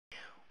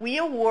we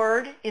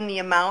award in the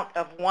amount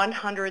of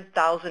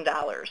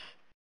 $100,000.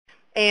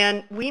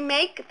 And we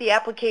make the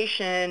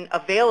application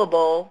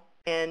available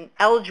and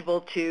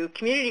eligible to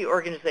community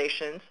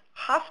organizations,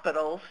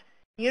 hospitals,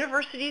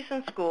 universities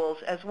and schools,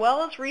 as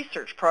well as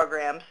research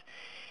programs,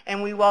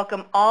 and we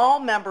welcome all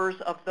members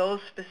of those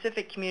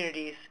specific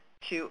communities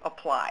to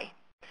apply.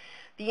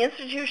 The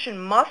institution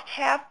must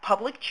have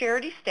public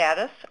charity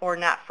status or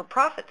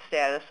not-for-profit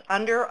status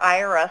under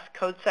IRS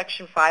Code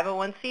Section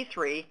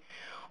 501c3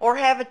 or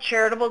have a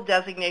charitable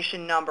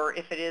designation number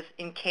if it is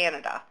in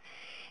Canada.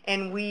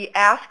 And we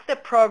ask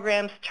that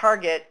programs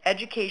target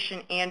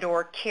education and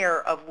or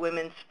care of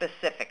women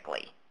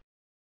specifically.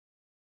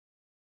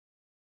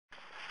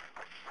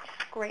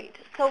 Great.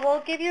 So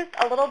we'll give you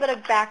a little bit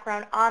of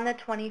background on the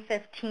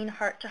 2015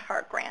 Heart to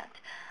Heart grant.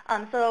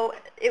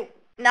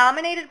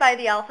 Nominated by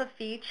the Alpha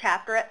Phi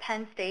chapter at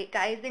Penn State,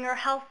 Geisinger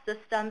Health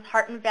System's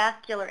Heart and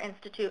Vascular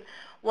Institute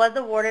was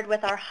awarded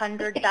with our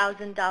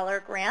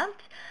 $100,000 grant.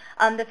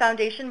 The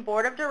Foundation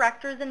Board of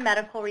Directors and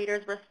medical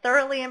readers were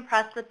thoroughly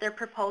impressed with their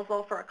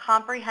proposal for a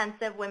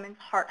comprehensive women's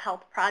heart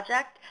health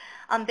project.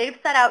 They've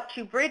set out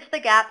to bridge the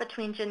gap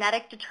between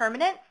genetic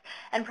determinants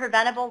and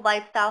preventable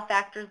lifestyle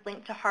factors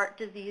linked to heart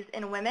disease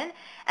in women,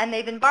 and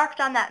they've embarked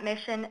on that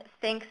mission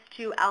thanks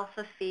to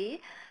Alpha Phi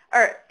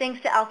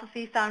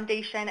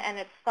Foundation and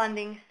its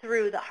funding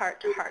through the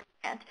Heart to Heart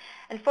grant.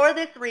 And for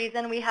this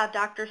reason, we have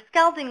Dr.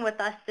 Skelding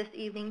with us this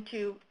evening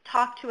to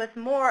talk to us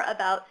more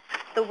about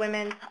the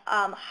Women's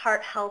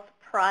Heart Health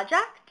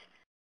Project.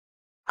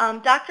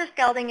 Dr.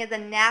 Skelding is a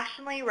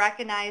nationally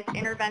recognized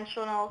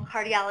interventional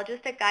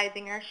cardiologist at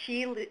Geisinger.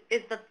 She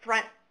is the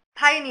front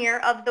pioneer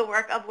of the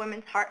work of the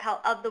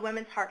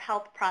Women's Heart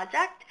Health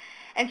Project,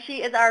 and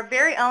she is our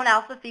very own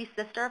Alpha Phi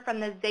sister from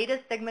the Zeta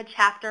Sigma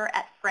chapter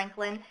at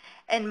Franklin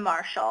and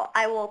Marshall.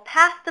 I will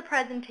pass the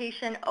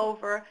presentation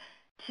over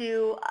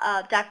to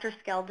Dr.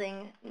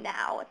 Skelding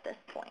now at this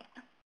point.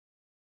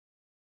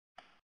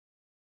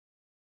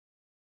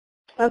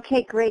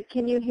 Okay, great.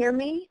 Can you hear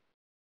me?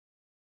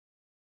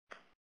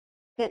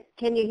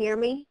 Can you hear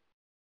me?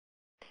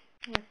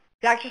 Yes.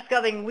 Dr.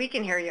 Skelding, we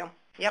can hear you.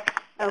 Yep.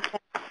 Okay,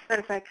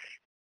 perfect.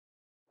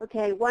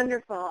 Okay,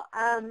 wonderful.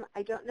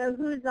 I don't know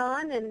who's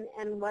on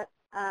and what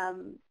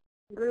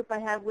group I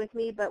have with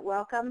me, but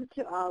welcome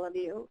to all of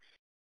you.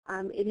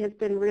 It has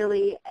been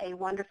really a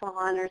wonderful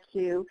honor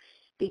to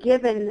be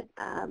given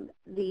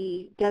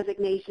the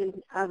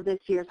designation of this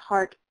year's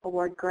Heart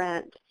Award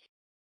grant.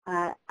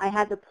 I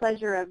had the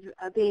pleasure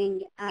of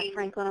being at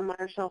Franklin and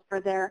Marshall for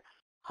their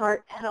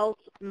Heart Health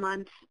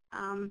Month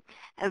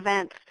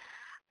event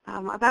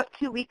about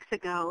 2 weeks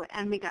ago,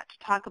 and we got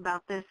to talk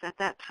about this at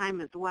that time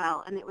as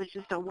well, and it was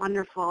just a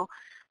wonderful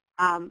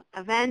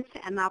event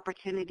and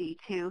opportunity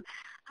to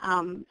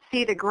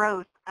see the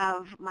growth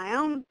of my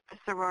own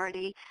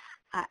sorority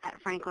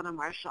at Franklin and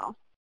Marshall.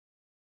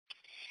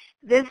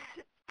 This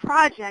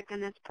project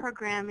and this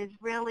program is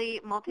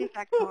really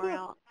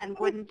multifactorial and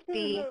wouldn't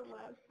be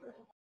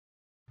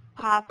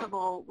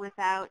possible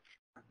without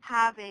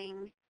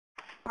having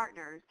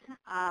partners.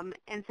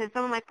 And so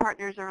some of my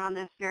partners are on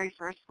this very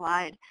first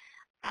slide.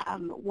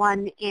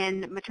 One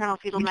in maternal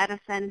fetal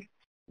medicine,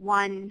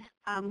 one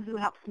who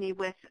helps me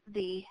with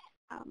the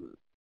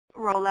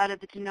rollout of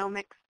the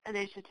genomics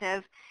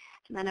initiative,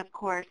 and then of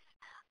course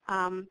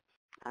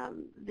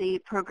the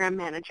program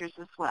managers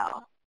as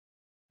well.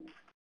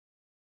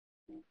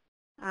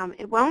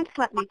 It won't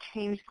let me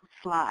change the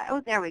slide.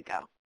 Oh, there we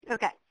go.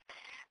 Okay.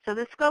 So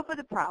the scope of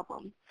the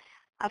problem.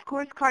 Of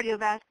course,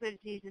 cardiovascular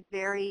disease is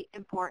very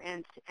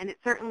important, and it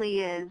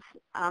certainly is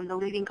the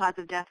leading cause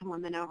of death in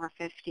women over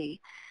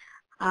 50.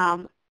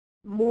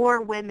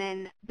 More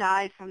women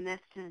die from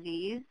this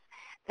disease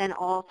than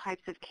all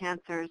types of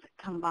cancers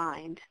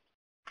combined.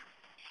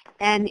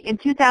 And in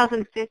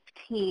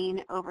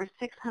 2015, over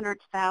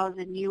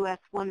 600,000 U.S.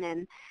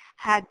 women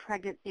had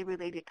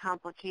pregnancy-related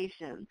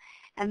complications,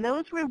 and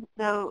those were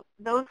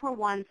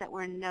ones that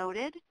were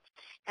noted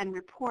and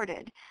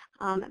reported.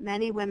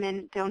 Many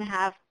women don't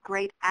have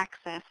great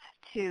access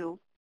to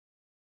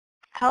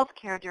health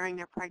care during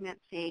their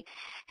pregnancy,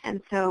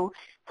 and so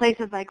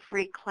places like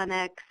free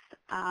clinics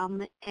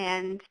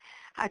and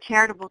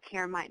charitable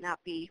care might not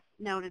be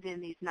noted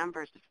in these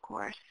numbers, of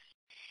course.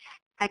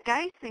 At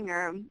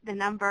Geisinger, the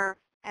number,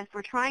 as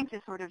we're trying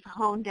to sort of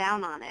hone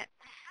down on it,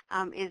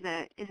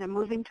 is a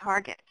moving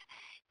target.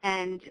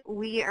 And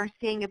we are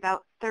seeing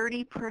about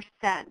 30%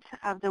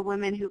 of the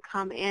women who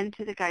come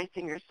into the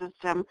Geisinger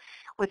system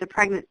with a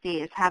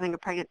pregnancy is having a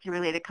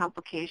pregnancy-related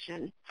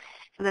complication.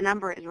 So the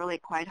number is really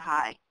quite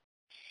high.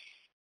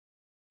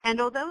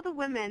 And although the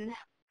women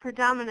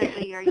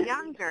predominantly are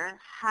younger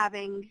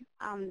having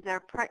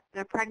their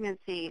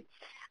pregnancy,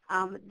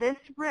 this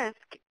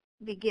risk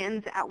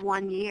begins at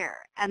 1 year,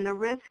 and the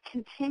risk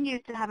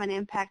continues to have an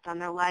impact on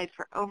their life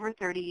for over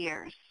 30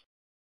 years.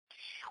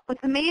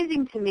 What's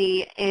amazing to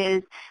me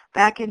is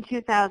back in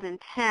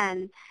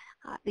 2010,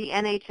 the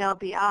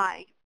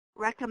NHLBI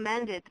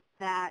recommended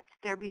that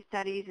there be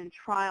studies and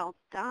trials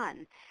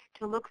done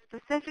to look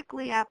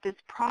specifically at this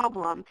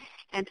problem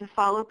and to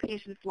follow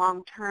patients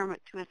long-term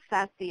to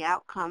assess the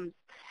outcomes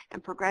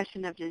and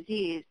progression of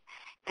disease.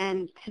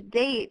 And to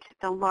date,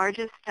 the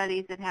largest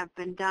studies that have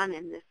been done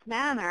in this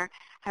manner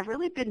have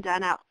really been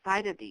done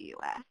outside of the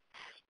U.S.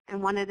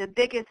 And one of the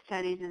biggest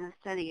studies is a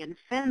study in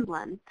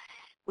Finland,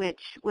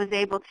 which was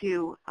able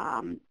to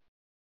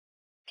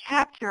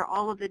capture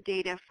all of the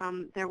data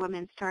from their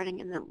women starting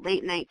in the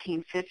late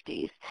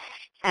 1950s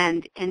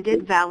and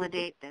did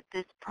validate that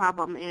this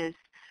problem is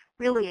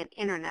really an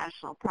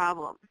international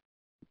problem.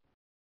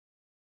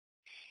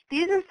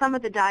 These are some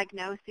of the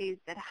diagnoses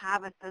that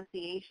have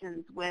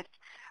associations with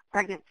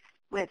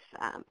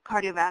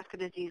cardiovascular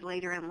disease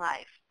later in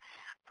life.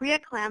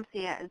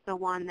 Preeclampsia is the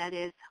one that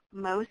is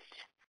most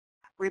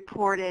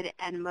reported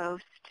and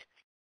most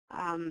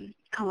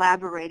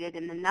collaborated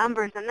in the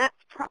numbers, and that's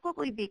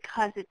probably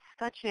because it's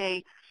such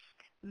a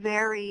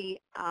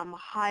very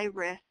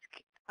high-risk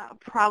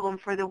problem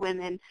for the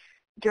women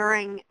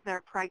during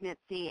their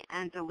pregnancy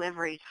and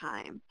delivery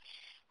time.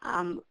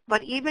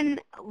 But even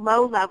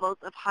low levels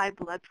of high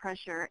blood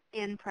pressure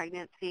in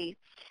pregnancy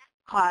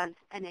cause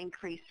an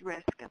increased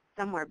risk of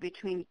somewhere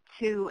between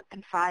 2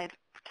 and 5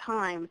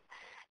 times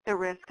the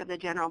risk of the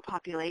general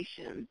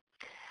population.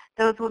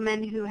 Those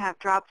women who have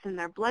drops in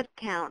their blood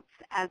counts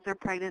as their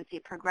pregnancy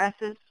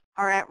progresses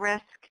are at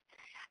risk,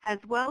 as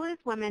well as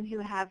women who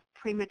have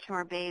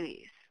premature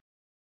babies.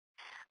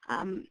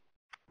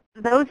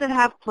 Those that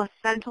have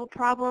placental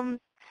problems,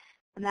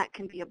 and that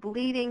can be a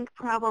bleeding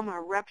problem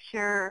or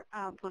rupture,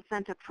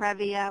 placenta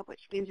previa,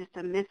 which means just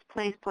a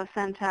misplaced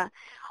placenta,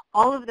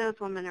 all of those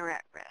women are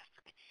at risk,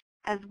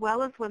 as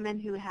well as women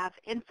who have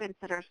infants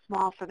that are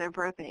small for their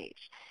birth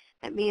age.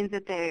 That means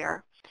that they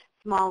are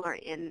smaller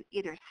in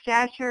either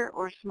stature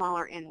or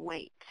smaller in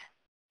weight.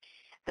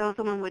 Those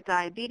women with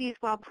diabetes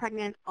while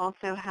pregnant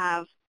also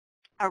have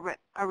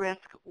a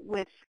risk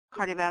with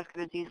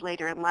cardiovascular disease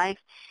later in life,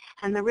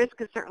 and the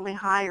risk is certainly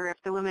higher if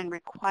the women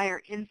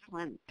require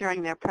insulin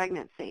during their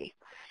pregnancy.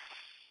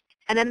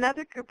 And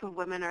another group of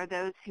women are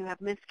those who have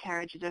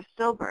miscarriages or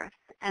stillbirths,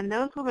 and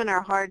those women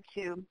are hard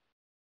to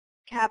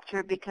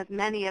capture because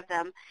many of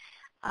them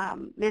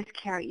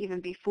miscarry even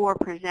before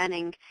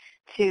presenting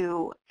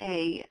to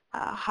a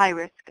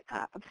high-risk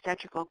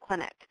obstetrical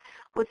clinic.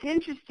 What's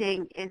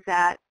interesting is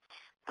that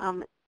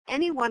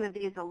any one of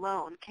these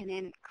alone can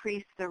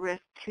increase the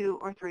risk 2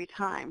 or 3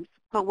 times,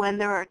 but when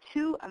there are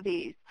 2 of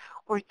these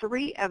or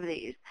 3 of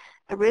these,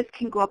 the risk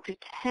can go up to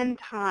 10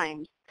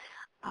 times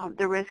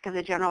the risk of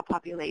the general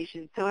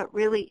population. So it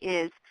really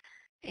is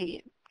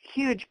a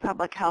huge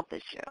public health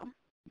issue.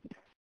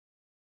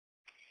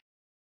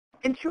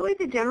 And truly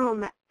the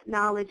general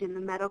knowledge in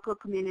the medical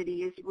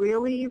community is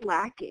really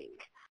lacking.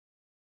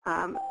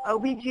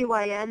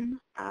 OBGYN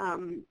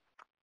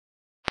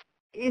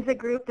is a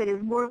group that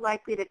is more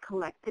likely to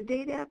collect the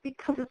data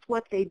because it's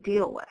what they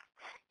deal with.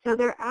 So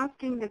they're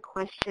asking the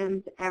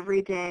questions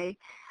every day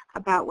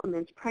about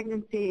women's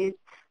pregnancies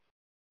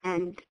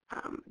and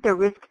their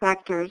risk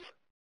factors,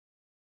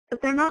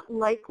 but they're not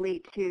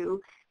likely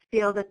to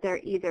feel that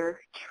they're either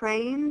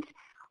trained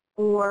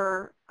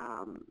or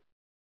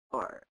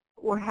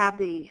have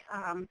the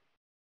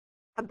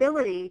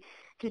ability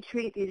to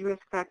treat these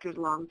risk factors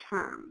long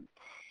term.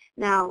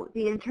 Now,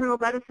 the internal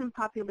medicine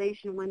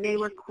population, when they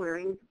were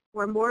querying,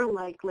 were more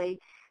likely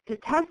to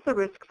test the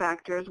risk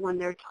factors when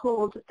they're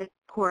told the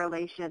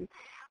correlation,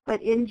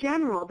 but in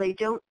general, they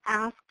don't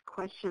ask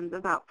questions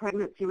about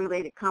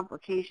pregnancy-related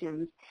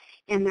complications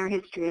in their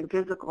history and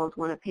physicals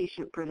when a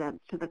patient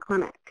presents to the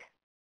clinic.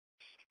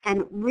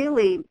 And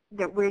really,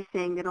 that we're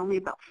saying that only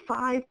about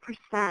 5%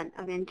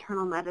 of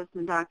internal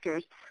medicine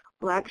doctors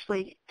will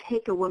actually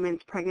take a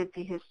woman's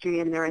pregnancy history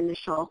in their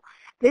initial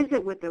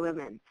visit with the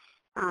women,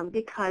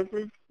 because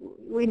as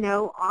we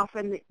know,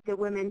 often the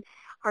women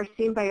are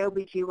seen by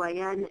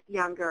OBGYN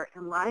younger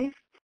in life,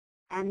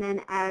 and then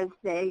as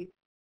they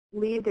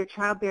leave their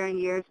childbearing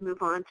years,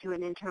 move on to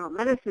an internal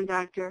medicine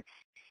doctor,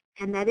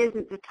 and that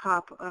isn't the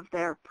top of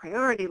their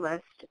priority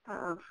list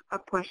of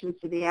questions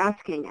to be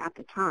asking at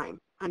the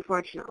time,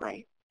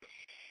 unfortunately.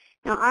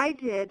 Now, I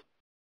did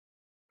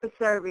a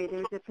survey.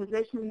 There's a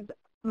physician's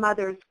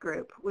mothers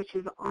group, which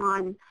is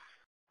on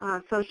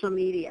social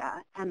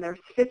media, and there's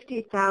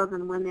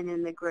 50,000 women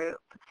in the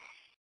group.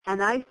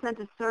 And I sent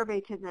a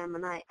survey to them,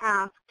 and I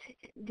asked,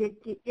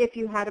 if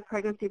you had a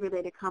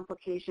pregnancy-related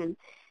complication,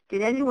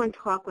 did anyone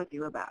talk with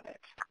you about it?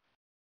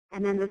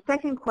 And then the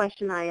second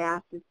question I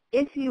asked is,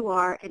 if you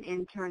are an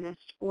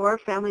internist or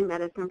family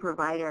medicine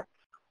provider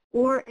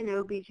or an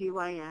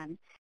OBGYN,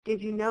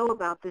 did you know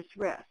about this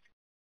risk?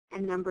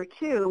 And number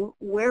 2,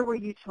 where were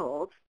you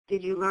told?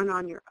 Did you learn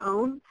on your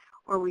own,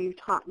 or were you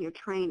taught in your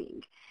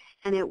training?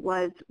 And it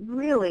was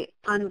really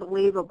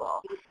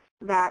unbelievable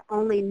that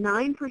only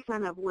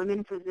 9% of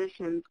women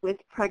physicians with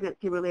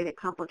pregnancy-related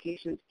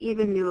complications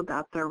even knew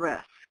about their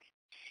risk.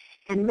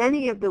 And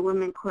many of the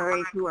women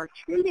queried who are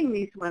treating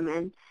these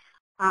women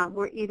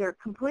were either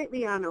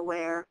completely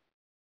unaware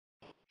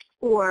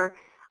or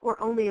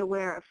only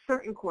aware of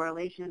certain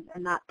correlations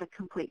and not the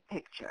complete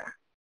picture.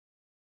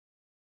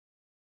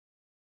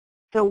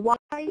 So why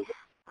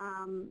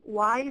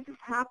is this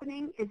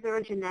happening? Is there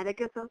a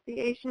genetic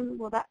association?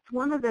 Well, that's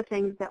one of the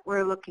things that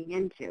we're looking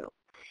into.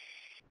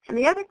 And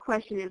the other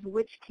question is,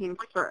 which came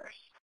first?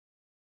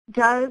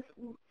 Does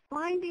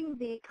finding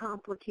the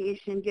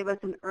complication give us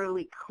an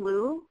early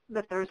clue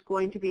that there's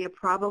going to be a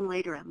problem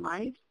later in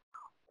life?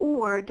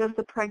 Or does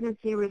the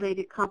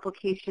pregnancy-related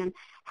complication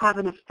have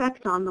an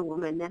effect on the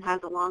woman that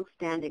has a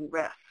long-standing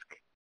risk?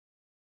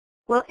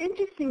 Well,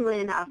 interestingly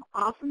enough,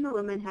 often the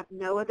women have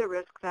no other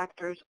risk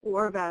factors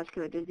or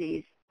vascular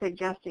disease,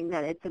 suggesting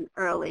that it's an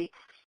early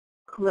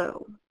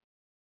clue.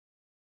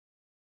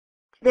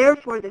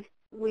 Therefore,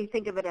 we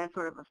think of it as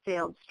sort of a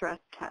failed stress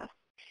test.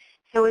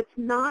 So it's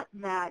not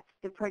that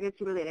the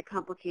pregnancy-related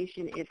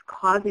complication is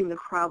causing the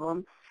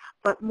problem,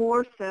 but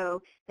more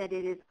so that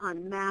it is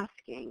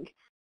unmasking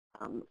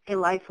a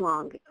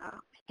lifelong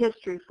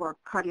history for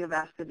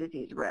cardiovascular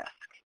disease risk.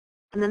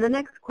 And then the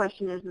next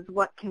question is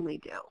what can we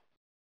do?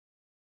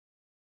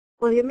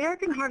 Well, the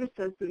American Heart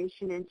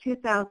Association in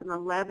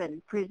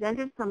 2011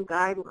 presented some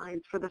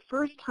guidelines for the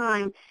first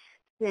time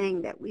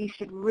saying that we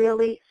should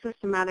really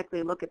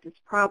systematically look at this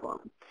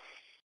problem.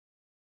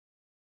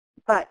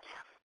 But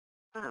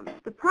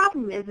the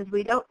problem is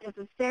we don't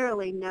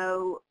necessarily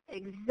know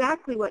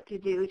exactly what to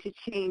do to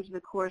change the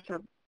course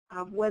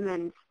of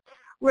women's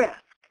risk,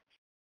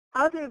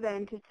 other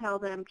than to tell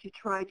them to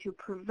try to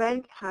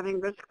prevent having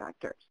risk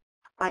factors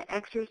by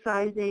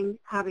exercising,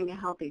 having a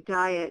healthy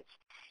diet,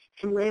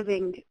 and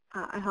living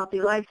a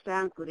healthy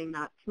lifestyle, including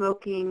not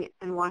smoking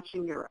and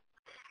watching your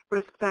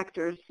risk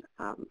factors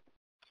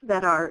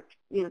that are,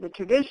 the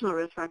traditional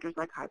risk factors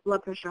like high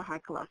blood pressure, high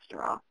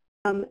cholesterol.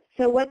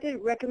 So what the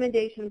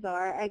recommendations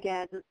are,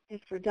 again, is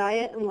for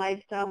diet and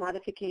lifestyle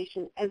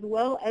modification, as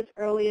well as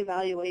early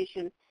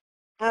evaluation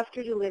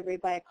after delivery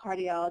by a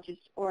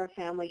cardiologist or a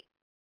family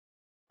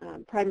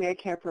primary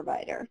care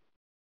provider.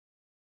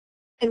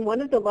 And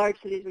one of the large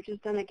studies, which is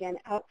done again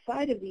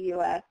outside of the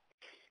U.S.,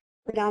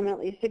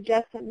 predominantly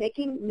suggests that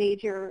making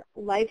major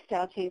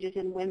lifestyle changes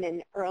in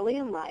women early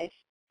in life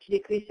to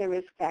decrease their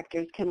risk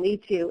factors can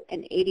lead to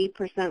an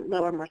 80%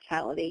 lower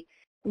mortality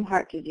from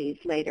heart disease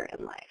later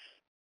in life.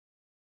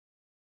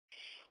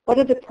 What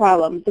are the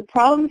problems? The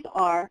problems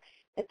are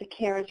that the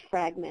care is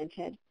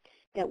fragmented,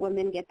 that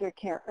women get their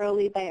care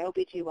early by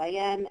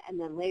OBGYN and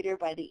then later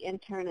by the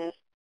internist.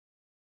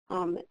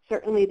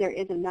 Certainly there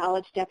is a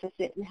knowledge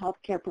deficit in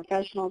healthcare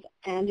professionals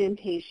and in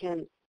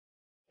patients,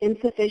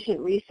 insufficient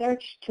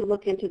research to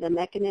look into the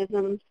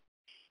mechanisms,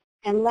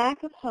 and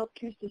lack of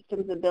healthcare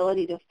systems'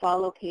 ability to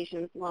follow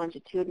patients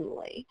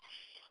longitudinally.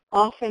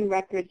 Often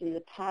records in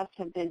the past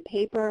have been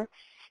paper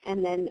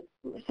and then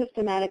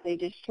systematically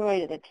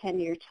destroyed at a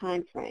 10-year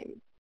time frame.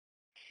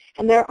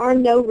 And there are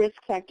no risk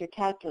factor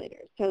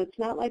calculators, so it's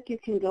not like you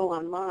can go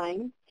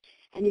online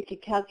and you can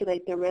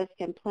calculate the risk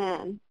and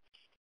plan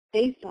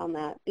based on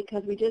that,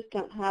 because we just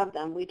don't have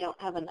them. We don't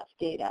have enough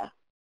data.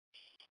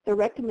 The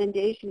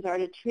recommendations are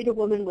to treat a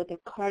woman with a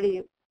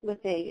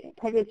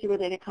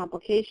pregnancy-related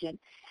complication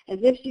as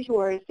if she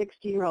were a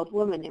 60-year-old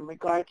woman in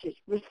regard to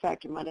risk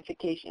factor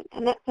modification,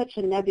 and that's such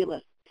a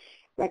nebulous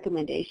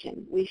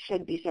recommendation. We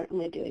should be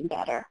certainly doing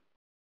better.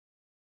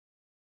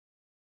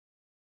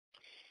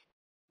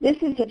 This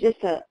is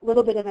just a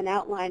little bit of an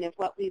outline of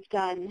what we've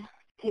done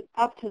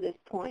up to this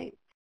point.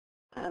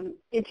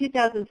 In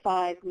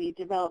 2005, we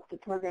developed the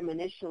program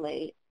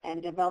initially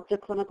and developed a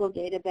clinical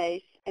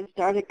database and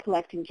started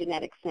collecting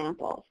genetic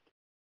samples.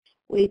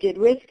 We did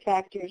risk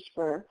factors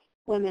for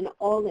women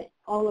all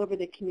over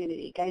the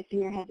community.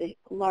 Geisinger has a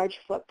large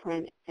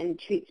footprint and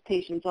treats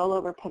patients all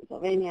over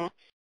Pennsylvania,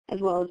 as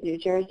well as New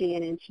Jersey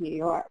and into New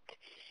York.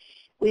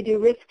 We do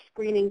risk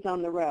screenings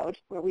on the road,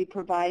 where we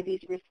provide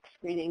these risk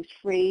screenings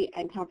free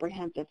and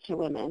comprehensive to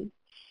women.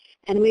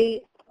 And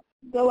we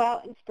go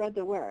out and spread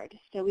the word.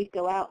 So we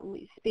go out and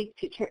we speak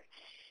to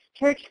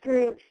church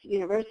groups,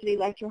 university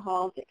lecture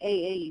halls,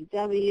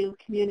 AAUW,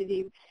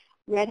 community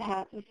Red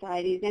Hat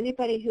societies,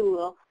 anybody who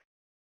will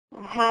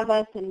have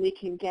us, and we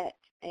can get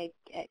a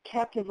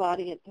captive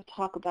audience to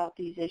talk about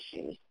these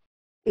issues.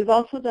 We've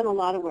also done a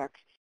lot of work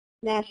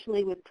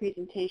nationally with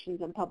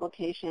presentations and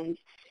publications,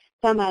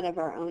 some out of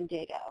our own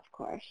data, of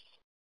course.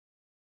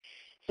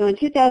 So in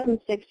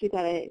 2006, we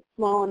got a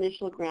small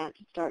initial grant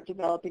to start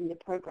developing the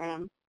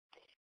program.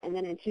 And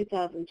then in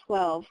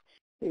 2012,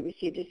 we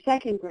received a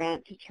second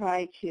grant to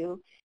try to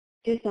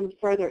do some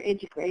further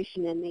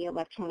integration in the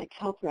electronic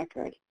health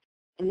record.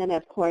 And then,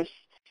 of course,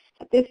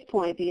 at this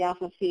point, the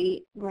Alpha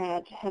Phi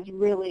grant has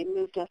really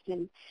moved us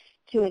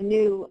into a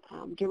new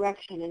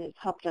direction, and it's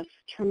helped us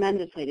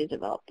tremendously to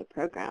develop the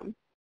program.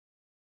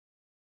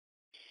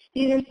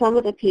 These are some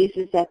of the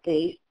pieces that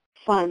the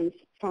funds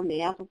from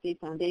the Alpha Phi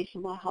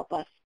Foundation will help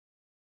us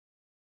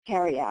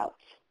carry out.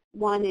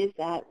 One is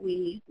that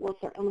we will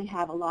certainly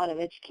have a lot of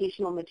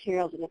educational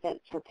materials and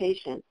events for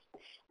patients.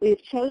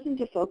 We've chosen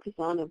to focus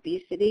on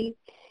obesity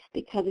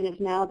because it is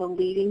now the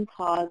leading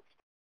cause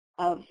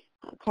of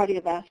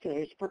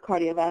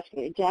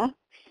cardiovascular death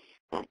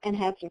and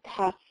has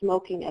surpassed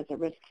smoking as a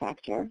risk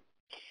factor.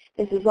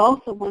 This is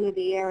also one of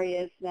the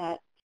areas that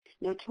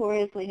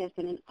notoriously has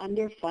been an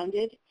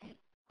underfunded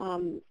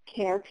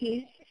care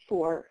piece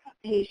for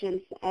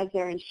patients, as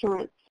their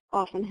insurance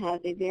often has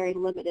a very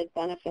limited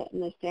benefit in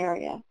this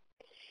area.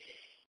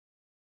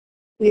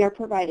 We are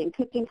providing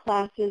cooking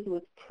classes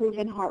with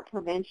proven heart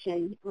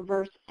prevention,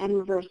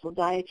 reversal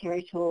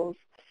dietary tools,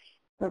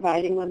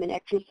 providing women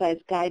exercise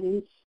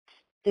guidance,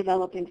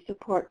 developing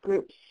support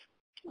groups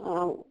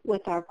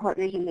with our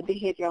partners in the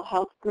behavioral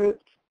health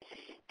groups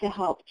to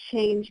help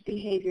change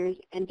behaviors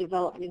and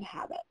develop new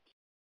habits.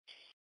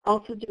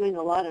 Also doing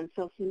a lot on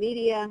social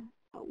media,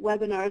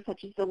 webinars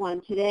such as the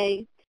one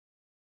today,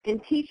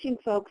 and teaching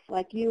folks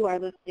like you are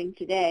listening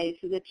today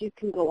so that you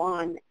can go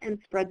on and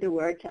spread the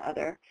word to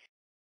other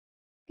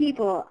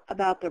people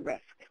about the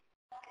risk.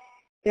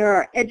 There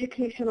are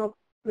educational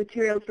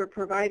materials for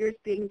providers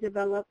being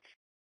developed,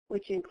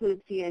 which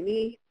includes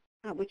CME,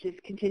 which is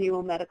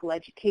continual medical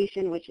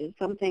education, which is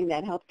something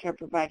that healthcare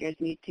providers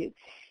need to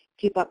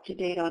keep up to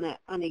date on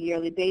a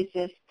yearly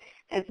basis,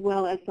 as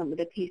well as some of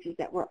the pieces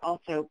that we're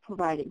also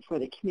providing for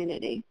the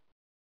community.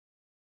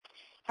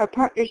 Our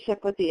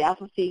partnership with the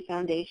Alpha Phi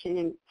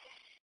Foundation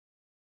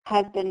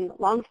has been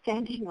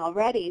longstanding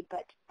already,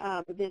 but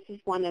this is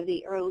one of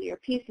the earlier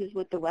pieces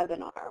with the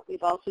webinar.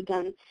 We've also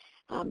done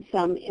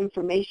some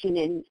information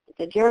in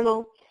the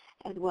journal,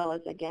 as well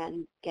as,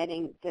 again,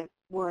 getting the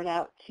word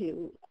out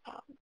to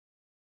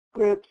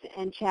groups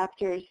and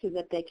chapters so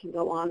that they can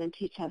go on and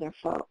teach other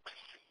folks.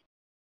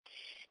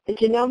 The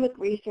genomic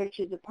research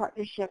is a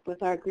partnership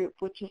with our group,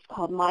 which is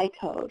called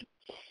MyCode.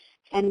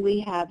 And we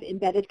have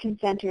embedded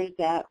consenters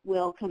that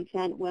will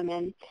consent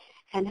women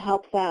and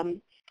help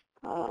them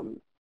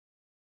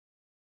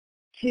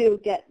to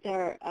get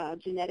their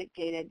genetic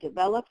data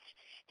developed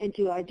and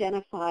to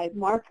identify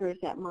markers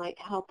that might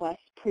help us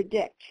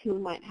predict who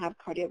might have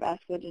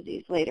cardiovascular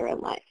disease later in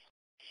life.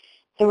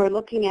 So we're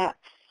looking at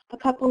a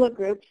couple of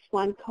groups.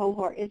 One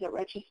cohort is a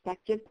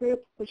retrospective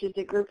group, which is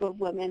a group of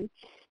women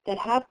that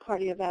have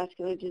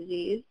cardiovascular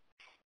disease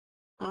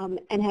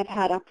and have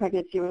had a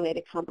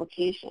pregnancy-related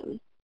complication.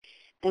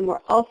 And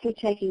we're also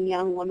taking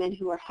young women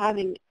who are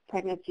having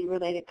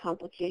pregnancy-related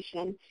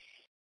complication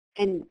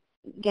and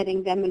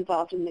getting them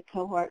involved in the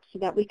cohort so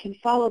that we can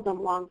follow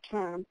them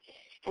long-term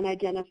and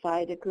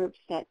identify the groups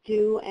that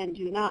do and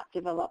do not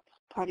develop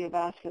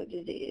cardiovascular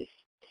disease.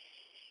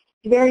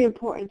 It's very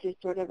important to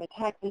sort of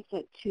attack this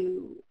at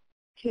two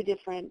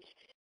different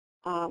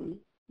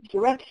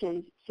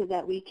directions so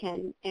that we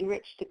can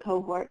enrich the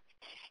cohort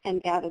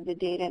and gather the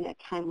data on a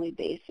timely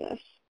basis.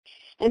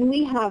 And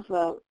we have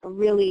a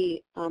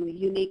really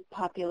unique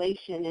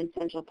population in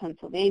central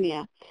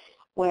Pennsylvania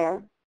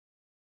where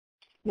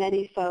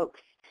many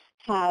folks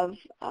have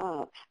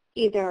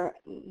either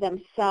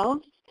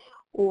themselves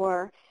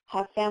or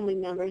have family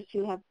members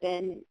who have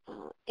been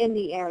in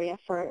the area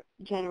for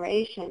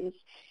generations.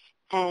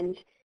 And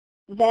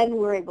then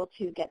we're able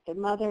to get the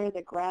mother,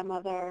 the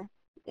grandmother,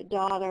 the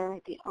daughter,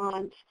 the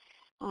aunt,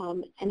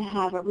 and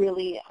have a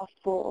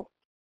full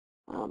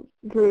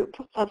group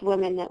of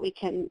women that we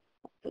can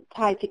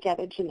tie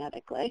together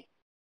genetically.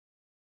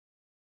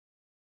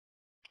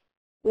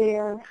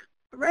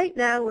 Right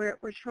now we're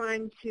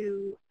trying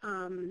to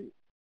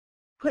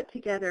put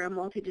together a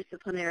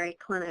multidisciplinary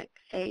clinic,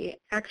 a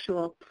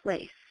actual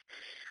place.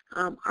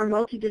 Our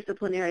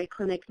multidisciplinary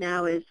clinic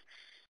now is,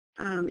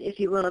 if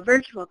you will, a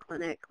virtual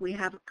clinic. We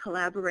have a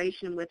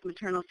collaboration with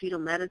maternal fetal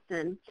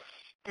medicine,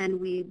 and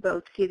we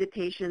both see the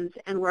patients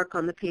and work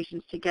on the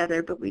patients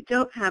together, but we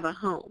don't have a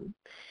home.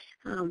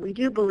 We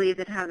do believe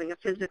that having a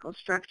physical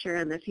structure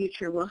in the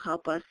future will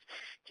help us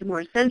to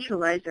more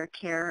centralize our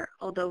care,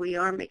 although we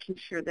are making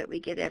sure that we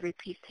get every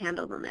piece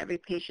handled on every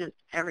patient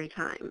every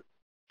time.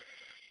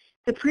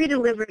 The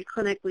pre-delivery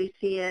clinic we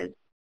see as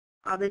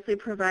obviously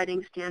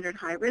providing standard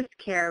high-risk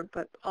care,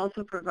 but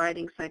also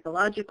providing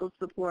psychological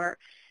support,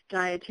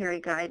 dietary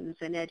guidance,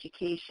 and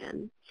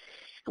education.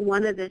 And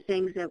one of the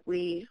things that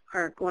we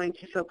are going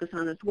to focus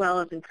on as well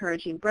is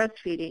encouraging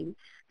breastfeeding,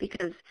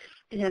 because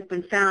it has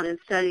been found in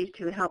studies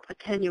to help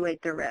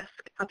attenuate the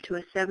risk, up to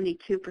a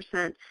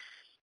 72%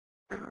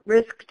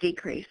 risk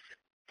decrease.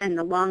 And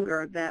the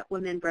longer that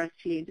women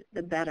breastfeed,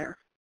 the better.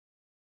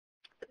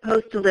 The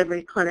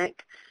post-delivery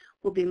clinic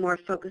will be more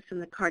focused on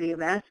the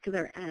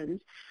cardiovascular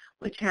end,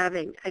 which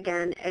having,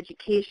 again,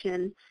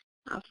 education,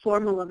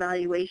 formal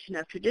evaluation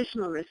of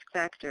traditional risk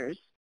factors,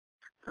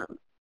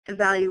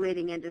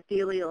 evaluating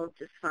endothelial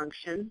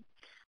dysfunction,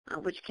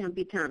 which can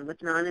be done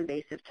with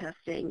non-invasive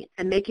testing,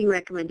 and making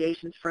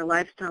recommendations for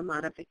lifestyle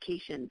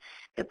modification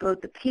that both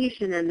the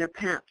patient and their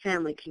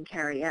family can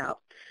carry out.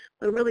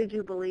 We really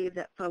do believe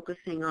that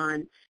focusing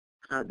on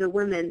the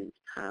women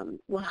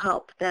will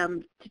help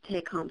them to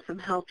take home some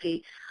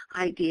healthy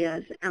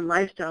ideas and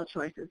lifestyle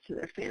choices to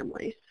their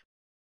families.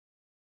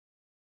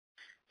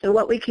 So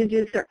what we can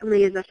do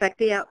certainly is affect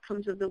the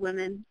outcomes of the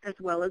women as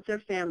well as their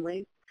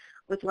families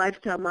with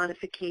lifestyle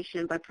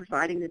modification by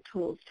providing the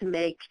tools to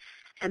make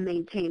and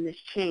maintain this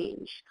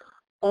change.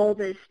 All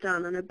this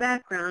done on a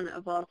background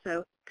of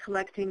also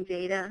collecting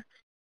data,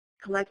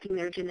 collecting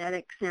their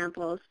genetic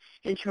samples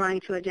and trying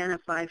to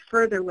identify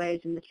further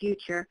ways in the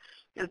future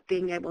of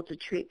being able to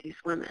treat these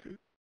women.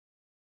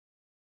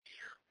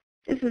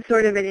 This is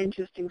sort of an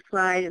interesting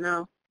slide, and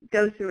I'll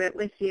go through it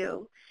with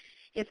you.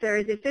 If there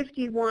is a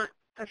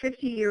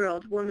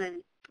 50-year-old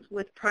woman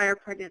with prior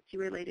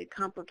pregnancy-related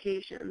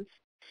complications,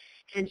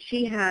 and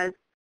she has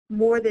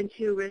more than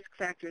 2 risk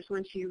factors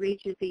when she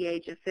reaches the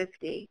age of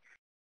 50,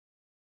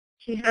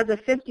 she has a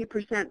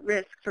 50%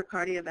 risk for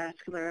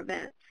cardiovascular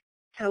events.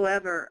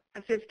 However,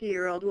 a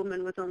 50-year-old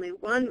woman with only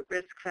 1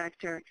 risk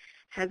factor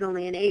has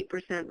only an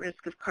 8%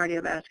 risk of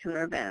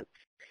cardiovascular events.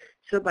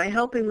 So by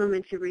helping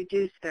women to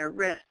reduce their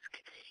risk,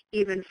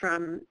 even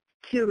from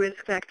 2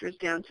 risk factors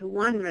down to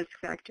 1 risk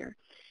factor,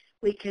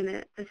 we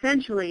can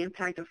essentially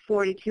impact a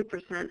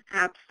 42%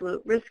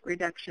 absolute risk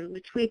reduction,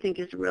 which we think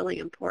is really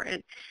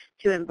important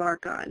to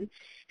embark on.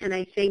 And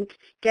I think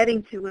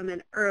getting to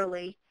women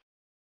early,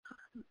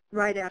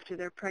 right after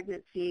their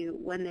pregnancy,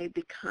 when they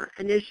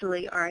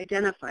initially are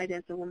identified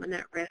as a woman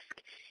at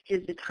risk,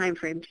 is the time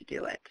frame to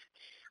do it.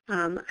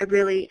 I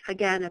really,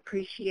 again,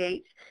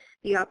 appreciate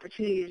the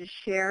opportunity to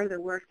share the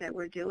work that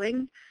we're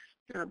doing,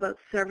 both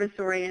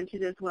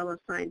service-oriented as well as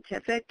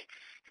scientific.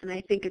 And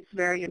I think it's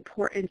very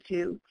important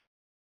to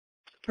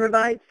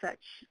provide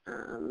such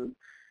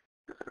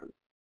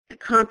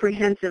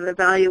comprehensive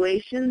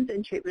evaluations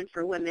and treatment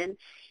for women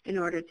in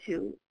order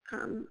to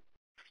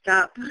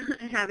stop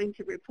having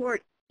to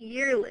report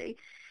yearly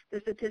the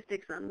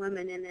statistics on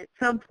women, and at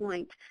some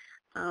point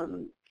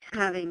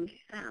having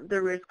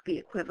the risk be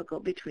equivocal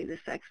between the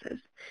sexes.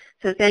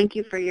 So thank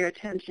you for your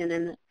attention,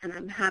 and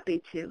I'm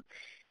happy to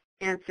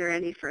answer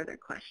any further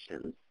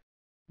questions.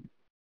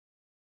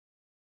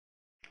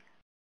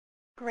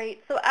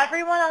 Great. So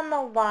everyone on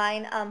the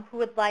line who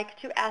would like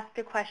to ask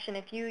a question,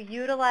 if you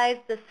utilize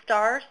the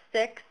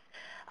 *6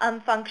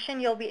 function,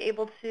 you'll be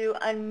able to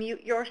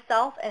unmute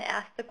yourself and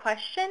ask the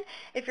question.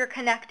 If you're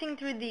connecting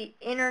through the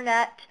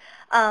internet,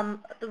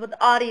 with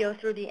audio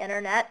through the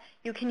internet,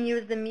 you can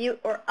use the mute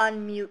or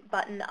unmute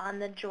button on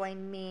the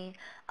Join Me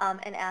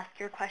and ask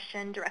your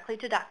question directly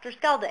to Dr.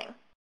 Skelding.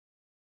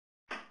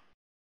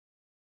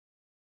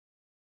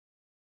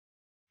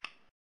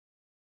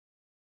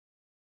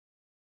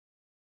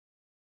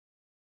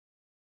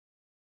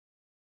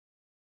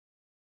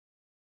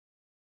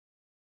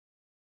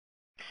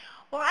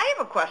 Well, I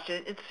have a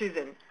question. It's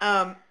Susan.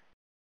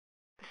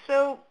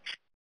 So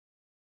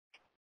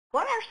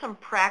what are some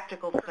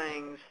practical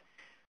things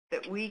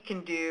that we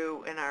can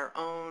do in our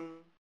own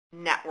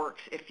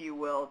networks, if you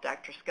will,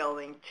 Dr.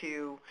 Skelding,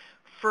 to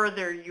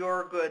further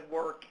your good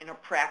work in a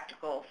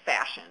practical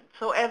fashion?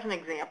 So as an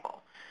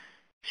example,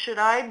 should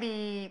I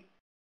be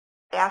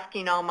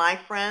asking all my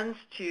friends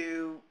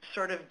to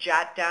sort of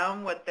jot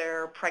down what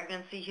their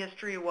pregnancy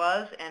history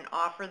was and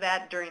offer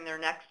that during their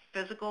next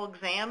physical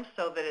exam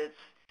so that it's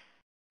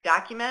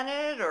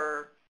documented,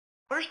 or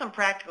what are some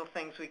practical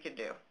things we could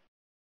do?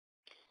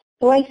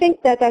 Well, I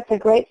think that that's a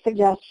great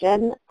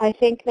suggestion. I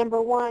think,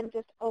 number one,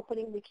 just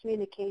opening the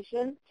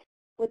communication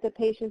with the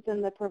patients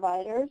and the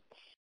providers,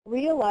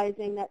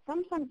 realizing that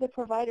sometimes the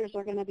providers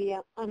are going to be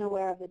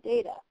unaware of the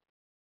data,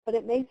 but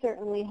it may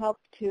certainly help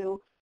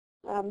to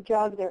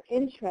jog their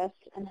interest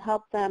and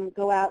help them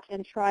go out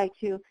and try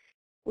to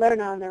learn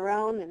on their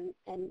own,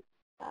 and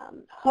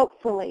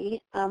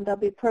hopefully there'll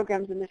be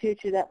programs in the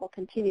future that will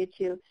continue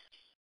to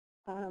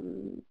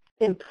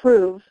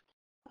improve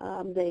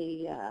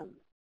the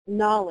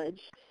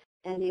knowledge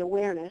and the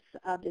awareness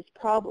of this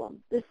problem.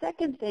 The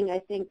second thing I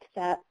think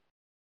that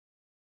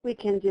we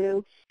can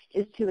do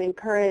is to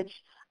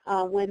encourage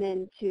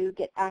women to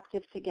get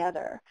active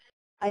together.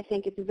 I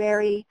think it's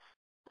very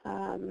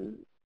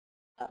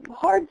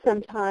hard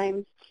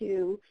sometimes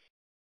to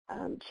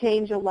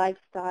change a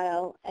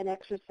lifestyle, an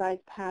exercise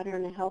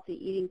pattern, a healthy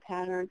eating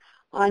pattern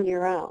on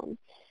your own.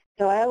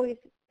 So I always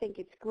think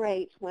it's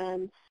great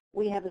when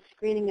we have a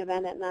screening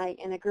event at night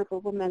and a group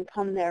of women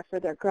come there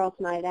for their girls'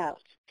 night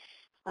out.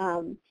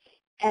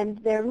 And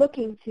they're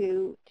looking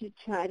to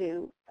try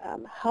to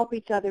help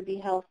each other be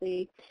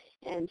healthy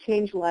and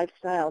change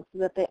lifestyles so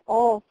that they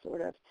all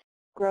sort of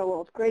grow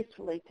old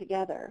gracefully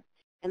together.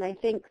 And I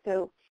think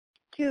so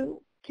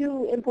two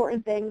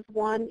important things.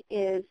 One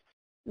is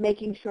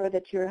making sure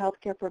that your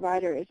healthcare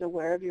provider is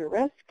aware of your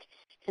risk.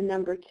 And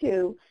number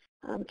two,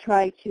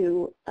 try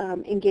to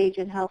engage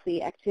in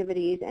healthy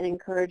activities and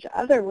encourage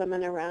other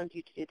women around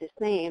you to do the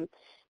same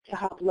to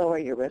help lower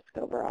your risk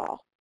overall.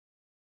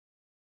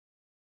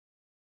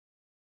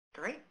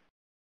 Great.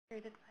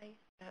 Great advice.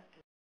 That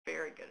is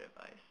very good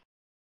advice.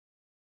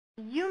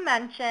 You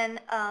mentioned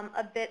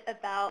a bit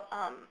about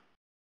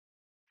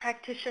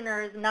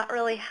practitioners not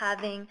really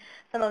having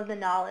some of the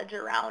knowledge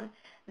around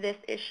this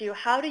issue.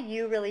 How do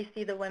you really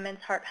see the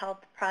Women's Heart Health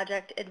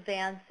Project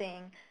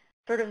advancing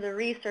sort of the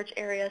research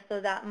area so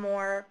that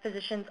more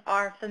physicians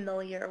are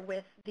familiar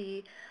with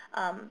the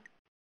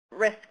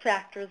risk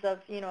factors of,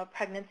 a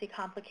pregnancy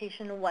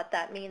complication and what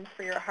that means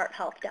for your heart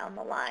health down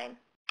the line?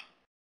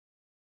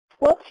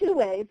 Well, two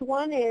ways.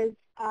 One is,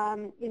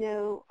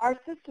 our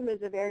system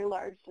is a very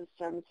large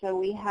system, so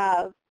we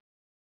have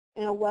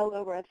well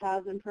over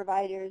 1,000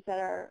 providers that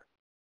are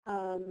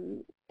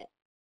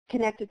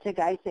connected to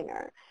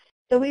Geisinger.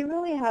 So we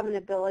really have an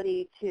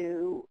ability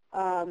to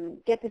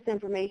get this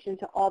information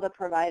to all the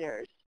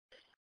providers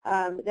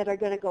that are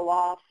going to go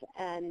off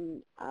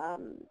and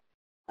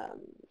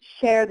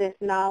share this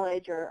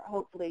knowledge or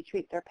hopefully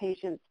treat their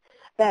patients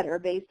better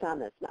based on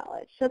this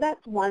knowledge. So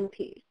that's one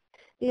piece.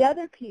 The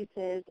other piece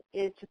is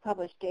to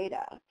publish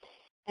data.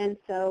 And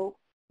so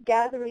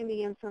gathering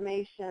the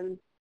information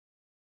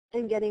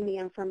and getting the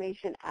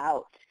information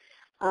out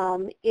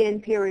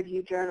in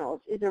peer-reviewed journals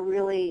is a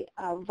really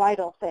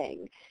vital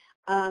thing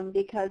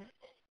because,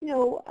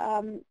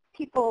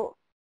 people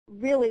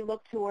really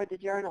look toward the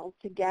journals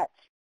to get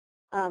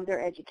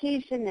their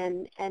education,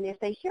 and if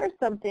they hear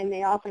something,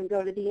 they often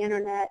go to the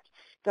internet,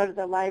 go to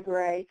the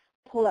library,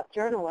 pull up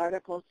journal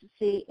articles to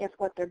see if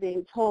what they're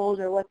being told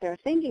or what they're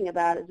thinking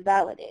about is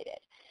validated.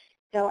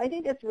 So I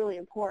think that's really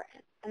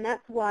important, and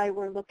that's why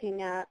we're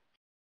looking at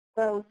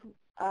both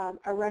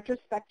a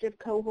retrospective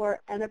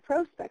cohort and a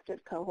prospective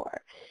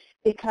cohort,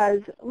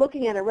 because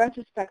looking at a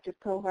retrospective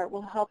cohort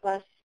will help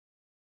us,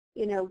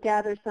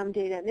 gather some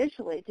data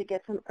initially to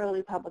get some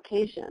early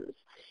publications.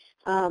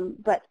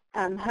 But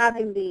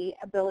having the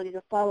ability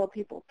to follow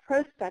people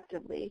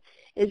prospectively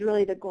is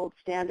really the gold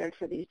standard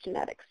for these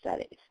genetic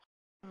studies.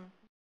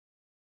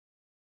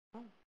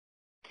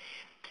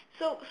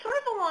 So sort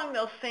of along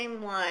those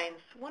same lines,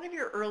 one of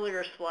your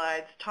earlier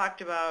slides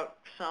talked about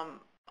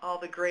all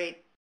the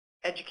great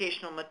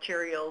educational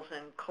materials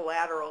and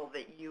collateral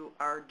that you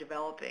are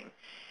developing.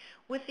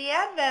 With the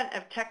advent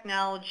of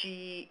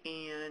technology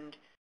and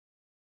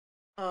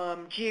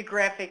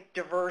geographic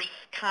diverse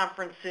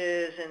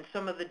conferences and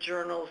some of the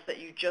journals that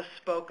you just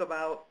spoke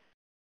about,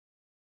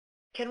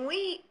 can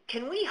we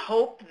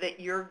hope that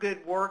your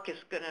good work is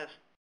going to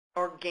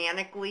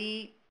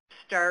organically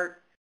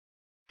start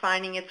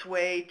finding its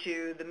way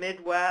to the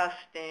Midwest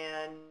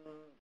and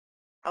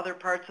other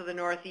parts of the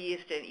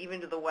Northeast and even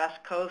to the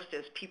West Coast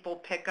as people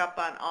pick up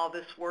on all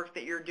this work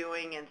that you're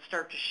doing and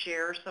start to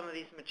share some of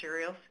these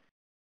materials?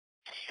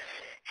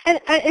 And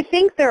I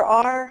think there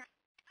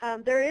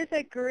is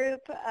a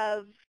group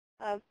of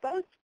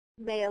both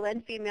male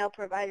and female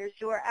providers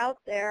who are out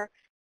there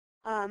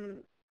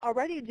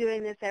already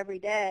doing this every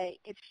day.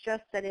 It's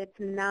just that it's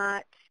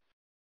not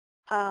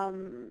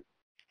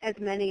as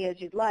many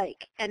as you'd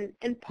like.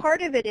 And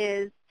part of it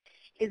is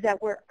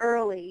that we're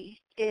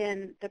early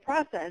in the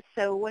process.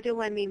 So what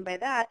do I mean by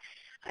that?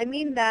 I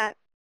mean that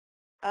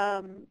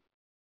the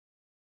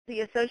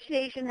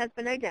association has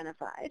been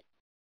identified,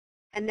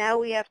 and now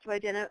we have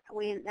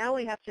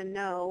to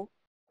know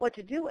what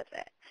to do with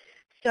it.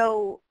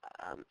 So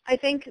I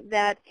think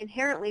that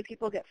inherently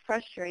people get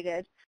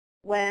frustrated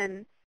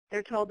when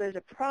they're told there's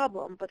a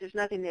problem, but there's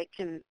nothing they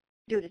can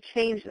do to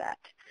change that.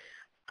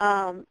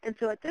 And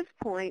so at this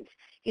point,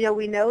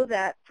 we know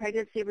that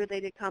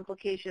pregnancy-related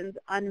complications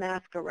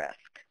unmask a risk.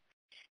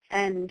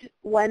 And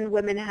when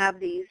women have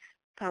these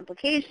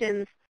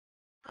complications,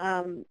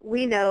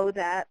 we know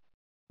that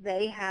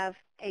they have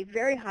a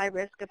very high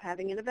risk of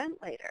having an event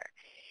later.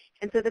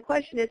 And so the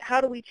question is, how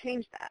do we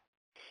change that?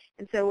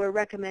 And so we're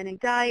recommending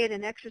diet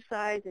and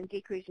exercise and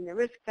decreasing the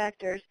risk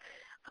factors.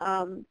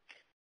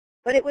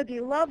 But it would be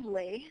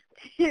lovely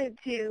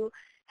to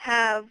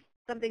have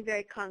something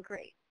very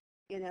concrete,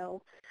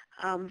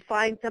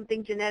 find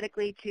something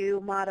genetically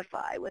to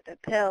modify with a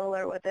pill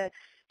or with a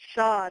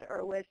shot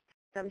or with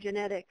some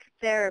genetic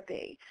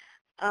therapy,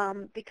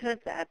 because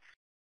that's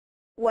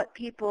what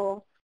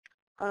people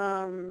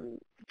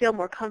feel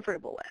more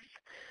comfortable with.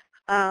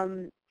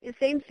 The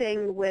same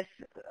thing with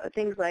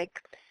things like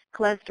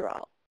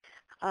cholesterol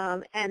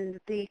and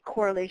the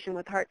correlation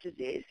with heart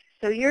disease.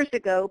 So years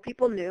ago,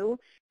 people knew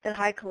that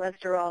high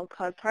cholesterol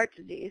caused heart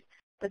disease,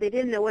 but they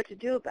didn't know what to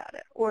do about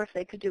it or if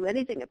they could do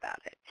anything about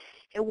it.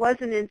 It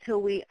wasn't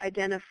until we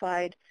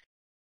identified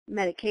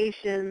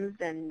medications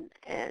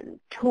and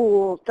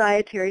tools,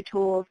 dietary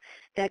tools,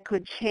 that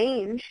could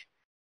change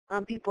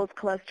people's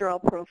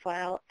cholesterol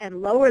profile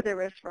and lower the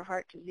risk for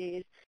heart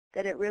disease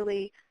that it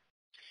really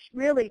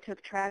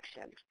took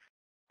traction,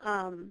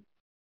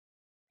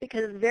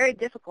 because it's very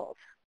difficult.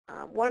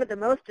 One of the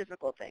most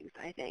difficult things,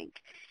 I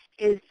think,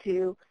 is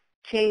to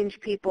change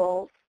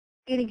people's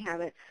eating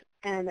habits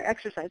and their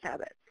exercise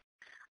habits.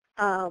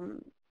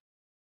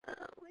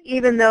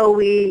 Even though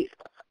we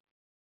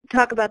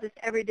talk about this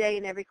every day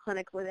in every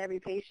clinic with every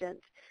patient,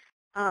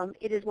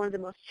 it is one of the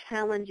most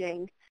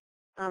challenging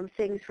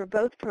things for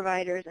both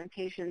providers and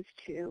patients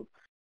to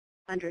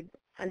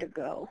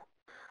undergo,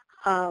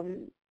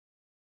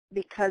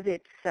 because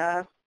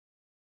it's,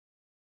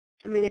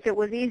 if it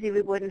was easy,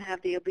 we wouldn't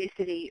have the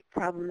obesity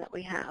problem that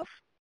we have.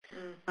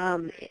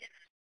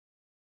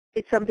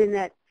 It's something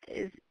that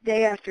is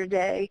day after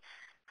day,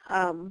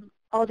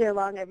 all day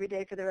long, every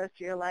day for the rest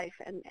of your life,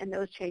 and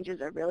those changes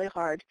are really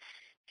hard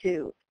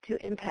to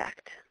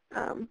impact.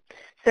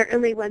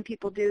 Certainly when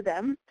people do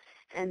them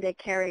and they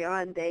carry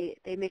on, they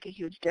make a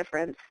huge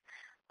difference.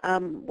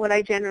 What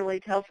I generally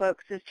tell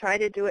folks is try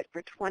to do it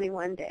for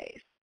 21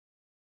 days.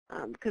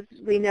 because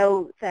we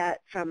know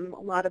that from a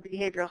lot of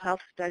behavioral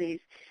health studies,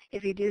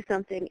 if you do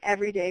something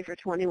every day for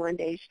 21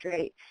 days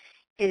straight,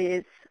 it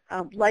is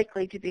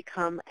likely to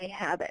become a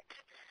habit,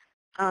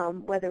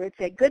 whether it's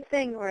a good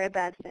thing or a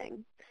bad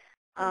thing.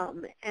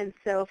 And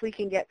so if we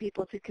can get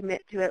people to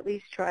commit to at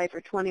least try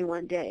for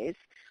 21 days,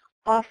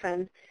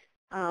 often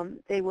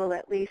they will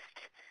at least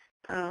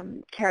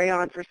carry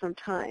on for some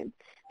time.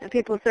 And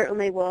people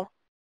certainly will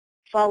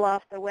fall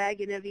off the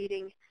wagon of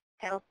eating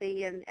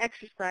healthy and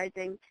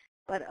exercising,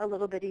 but a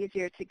little bit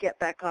easier to get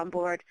back on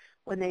board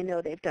when they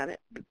know they've done it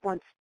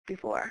once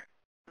before.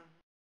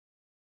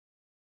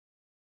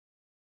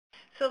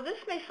 So this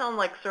may sound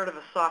like sort of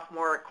a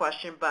sophomore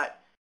question, but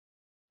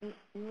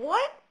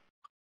what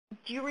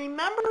do you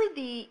remember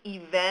the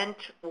event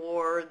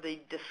or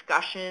the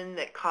discussion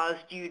that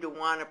caused you to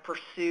want to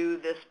pursue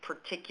this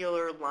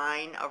particular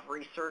line of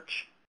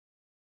research?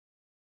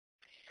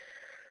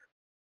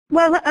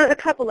 Well, a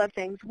couple of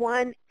things.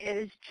 One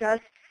is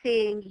just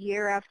seeing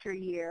year after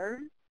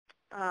year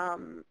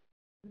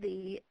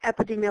the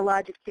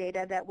epidemiologic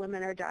data that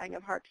women are dying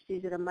of heart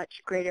disease at a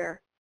much greater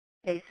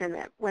pace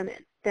than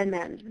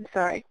men.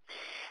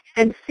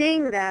 And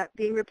seeing that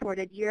being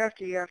reported year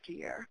after year after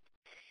year.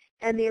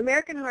 And the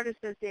American Heart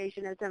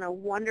Association has done a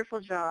wonderful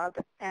job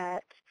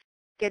at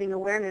getting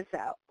awareness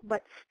out.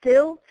 But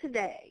still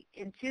today,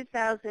 in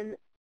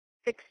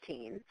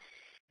 2016,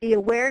 the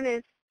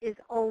awareness is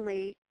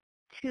only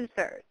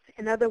 2/3.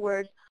 In other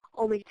words,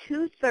 only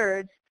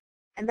 2/3,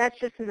 and that's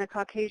just in the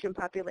Caucasian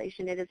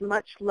population. It is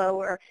much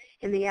lower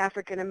in the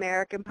African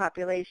American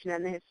population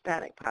and the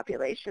Hispanic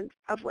population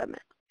of women.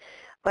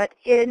 But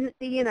in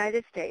the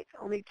United States,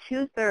 only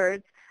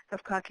 2/3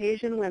 of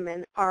Caucasian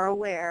women are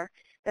aware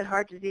that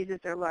heart disease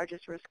is their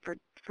largest risk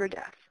for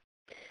death.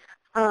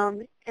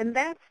 And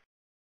that's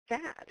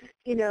sad.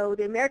 You know,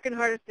 the American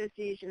Heart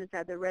Association has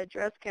had the Red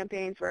Dress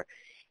campaign for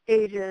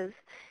ages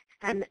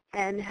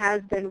and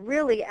has been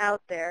really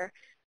out there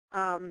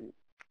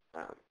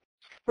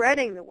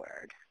spreading the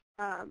word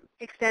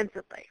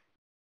extensively.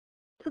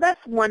 So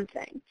that's one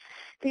thing.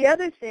 The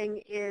other thing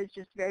is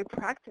just very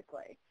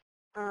practically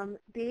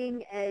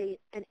being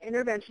an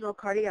interventional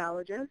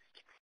cardiologist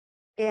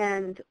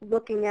and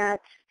looking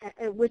at,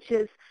 which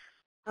is,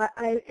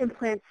 I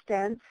implant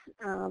stents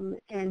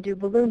and do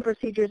balloon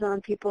procedures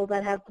on people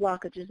that have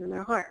blockages in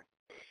their heart.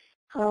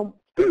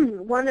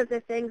 One of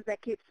the things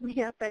that keeps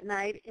me up at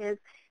night is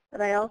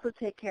that I also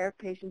take care of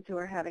patients who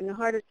are having a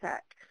heart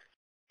attack.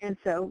 And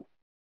so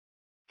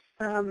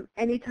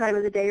any time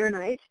of the day or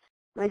night,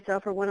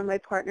 myself or one of my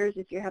partners,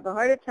 if you have a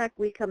heart attack,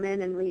 we come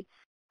in and we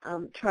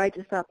try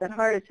to stop that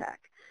heart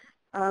attack.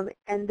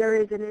 And there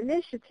is an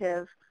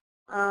initiative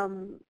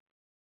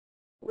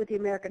with the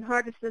American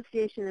Heart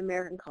Association,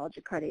 American College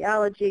of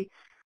Cardiology,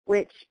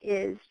 which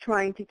is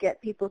trying to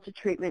get people to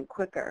treatment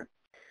quicker.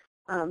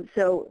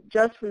 So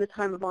just from the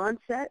time of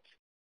onset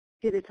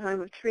to the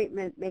time of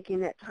treatment,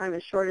 making that time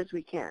as short as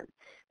we can,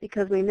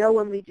 because we know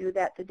when we do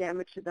that, the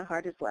damage to the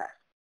heart is less.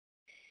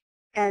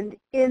 And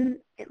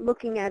in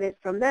looking at it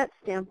from that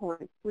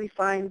standpoint, we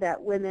find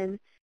that women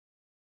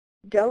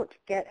don't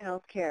get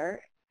health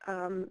care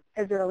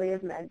as early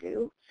as men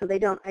do, so they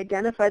don't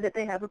identify that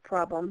they have a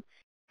problem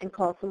and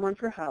call someone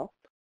for help.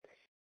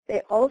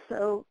 They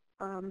also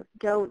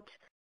don't,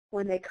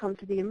 when they come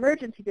to the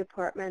emergency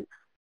department,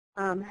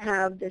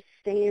 have the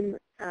same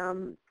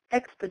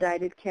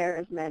expedited care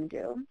as men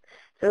do.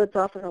 So it's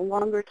often a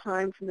longer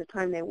time from the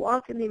time they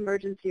walk in the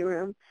emergency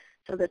room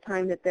to the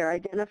time that they're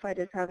identified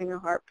as having a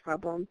heart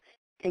problem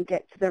and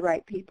get to the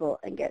right people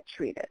and get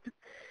treated.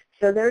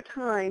 So their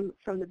time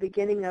from the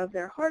beginning of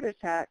their heart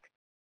attack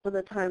to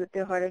the time that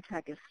their heart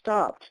attack is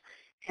stopped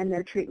and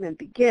their treatment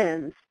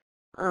begins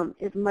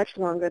is much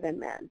longer than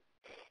men.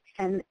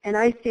 And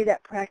I see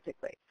that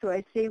practically. So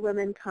I see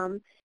women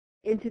come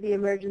into the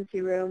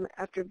emergency room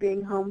after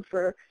being home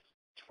for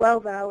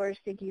 12 hours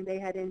thinking they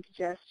had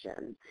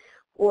indigestion,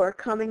 or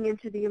coming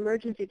into the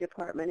emergency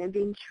department and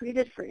being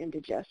treated for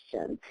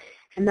indigestion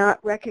and not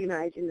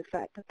recognizing the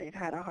fact that they've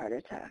had a heart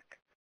attack.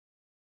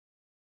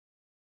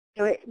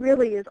 So it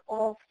really is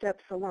all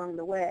steps along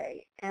the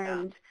way,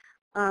 and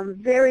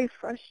very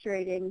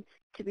frustrating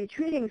to be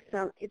treating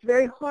it's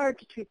very hard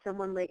to treat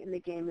someone late in the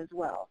game as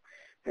well.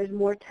 There's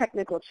more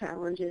technical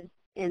challenges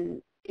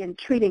in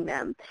treating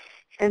them.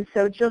 And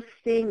so just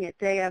seeing it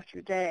day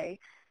after day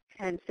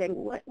and saying,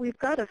 we've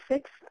got to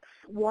fix this.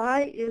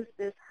 Why is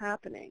this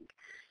happening?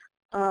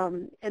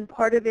 And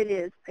part of it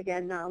is,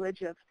 again,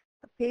 knowledge of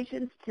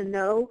patients to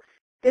know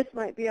this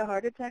might be a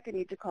heart attack, I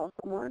need to call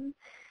someone,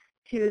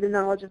 to the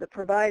knowledge of the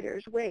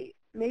providers. Wait,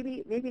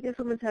 maybe this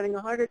woman's having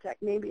a heart attack.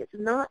 Maybe it's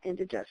not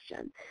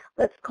indigestion.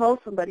 Let's call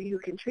somebody who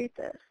can treat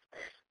this.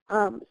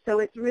 So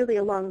it's really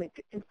along the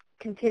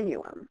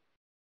continuum.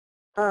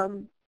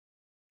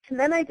 And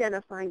then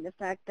identifying the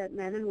fact that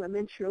men and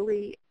women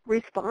truly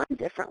respond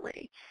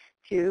differently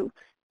to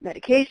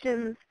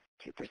medications,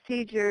 to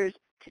procedures,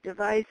 to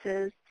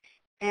devices,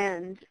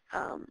 and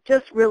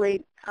just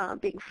really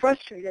being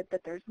frustrated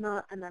that there's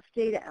not enough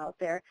data out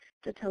there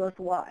to tell us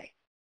why.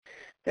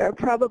 There are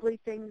probably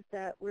things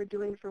that we're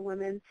doing for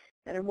women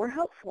that are more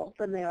helpful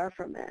than they are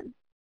for men.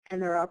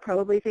 And there are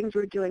probably things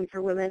we're doing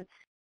for women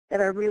that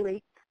are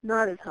really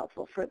not as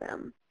helpful for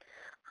them.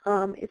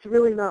 It's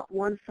really not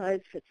one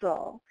size fits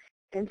all.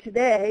 And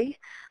today,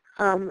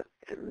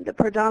 the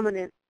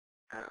predominant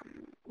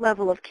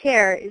level of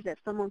care is that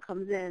someone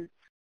comes in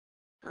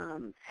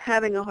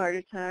having a heart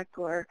attack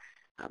or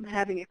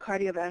having a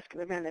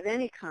cardiovascular event of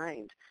any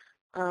kind,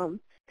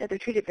 that they're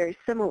treated very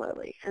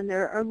similarly. And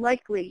there are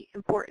likely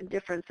important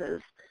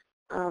differences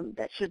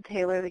that should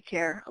tailor the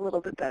care a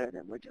little bit better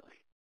than we're doing.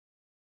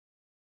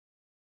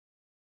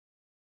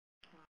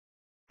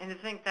 And to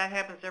think that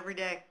happens every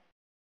day.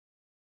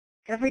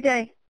 Every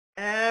day.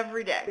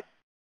 Every day.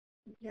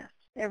 Yes,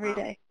 every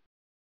day.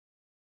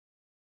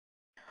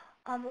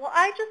 Well,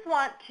 I just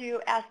want to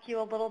ask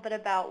you a little bit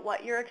about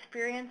what your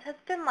experience has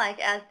been like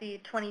as the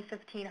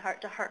 2015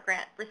 Heart to Heart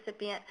Grant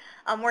recipient,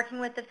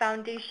 working with the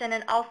foundation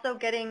and also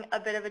getting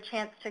a bit of a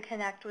chance to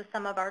connect with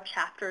some of our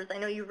chapters. I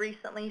know you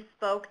recently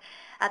spoke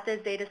at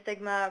the Zeta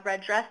Sigma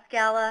Red Dress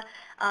Gala,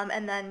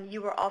 and then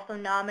you were also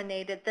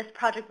nominated. This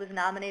project was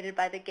nominated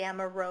by the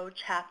Gamma Rho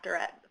chapter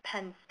at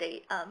Penn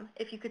State.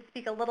 If you could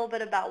speak a little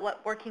bit about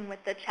what working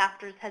with the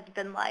chapters has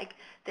been like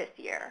this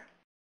year.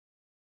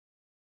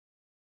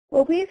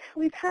 Well,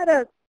 we've had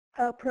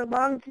a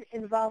prolonged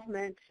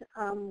involvement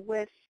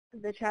with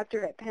the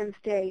chapter at Penn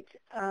State,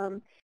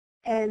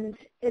 and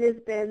it has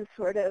been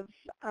sort of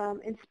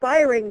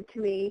inspiring to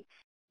me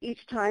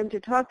each time to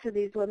talk to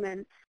these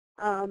women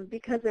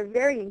because they're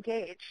very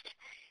engaged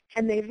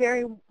and they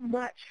very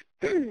much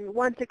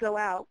want to go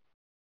out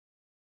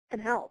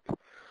and help.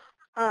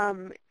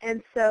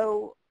 And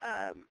so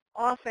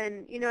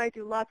often, I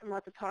do lots and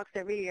lots of talks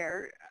every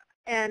year,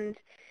 and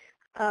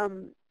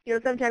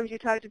sometimes you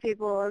talk to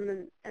people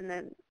and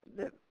then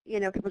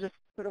people just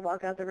sort of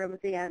walk out the room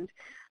at the end.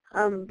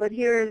 But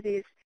here are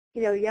these,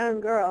 young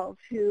girls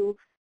who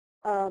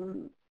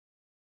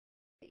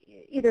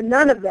either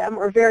none of them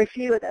or very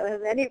few of them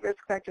have any risk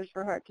factors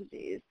for heart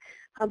disease,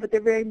 but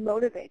they're very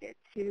motivated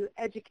to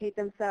educate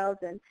themselves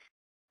and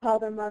call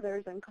their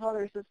mothers and call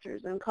their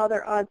sisters and call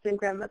their aunts and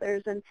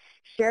grandmothers and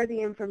share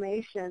the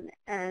information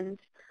and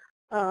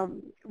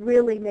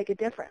really make a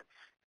difference.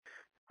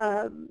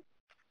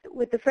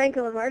 With the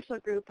Frankel and Marshall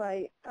group,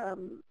 I a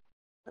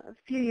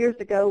few years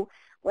ago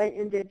went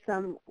and did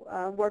some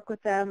work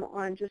with them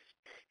on just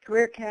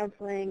career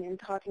counseling and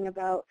talking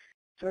about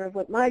sort of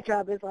what my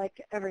job is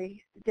like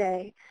every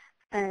day.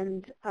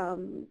 And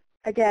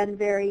again,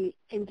 very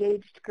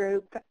engaged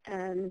group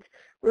and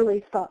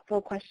really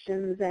thoughtful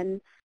questions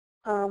and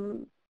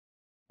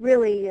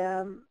really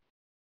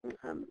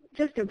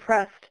just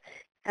impressed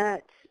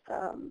at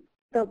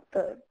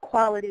the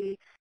quality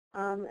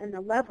and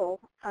the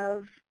level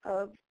of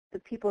the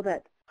people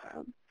that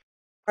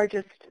are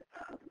just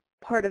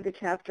part of the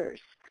chapters.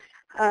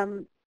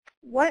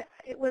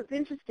 It was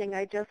interesting,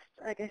 like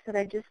I said,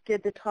 I just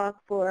did the talk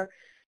for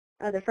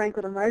the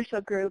Franklin and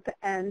Marshall group,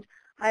 and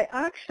I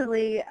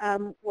actually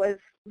was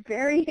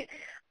very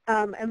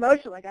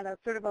emotional. I got a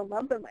sort of a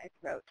lump in my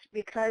throat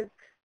because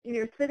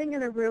you're sitting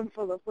in a room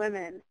full of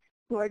women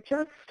who are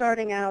just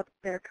starting out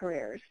their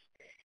careers.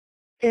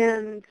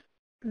 And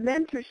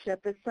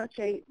mentorship is such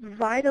a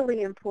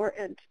vitally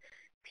important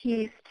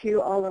piece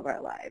to all of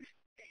our lives.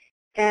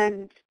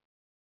 And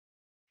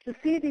to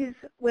see these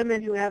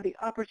women who have the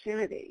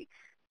opportunity,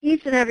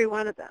 each and every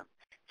one of them,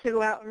 to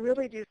go out and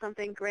really do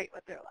something great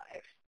with their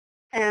lives,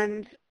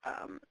 and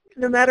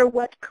no matter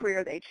what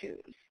career they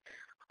choose,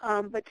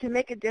 but to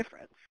make a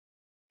difference.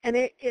 And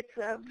it's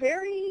a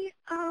very,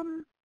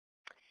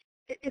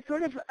 it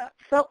sort of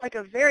felt like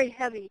a very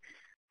heavy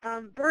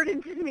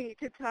burden to me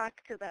to talk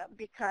to them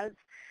because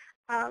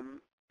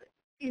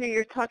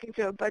you're talking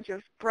to a bunch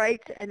of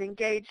bright and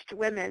engaged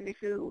women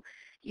who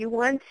you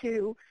want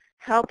to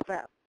help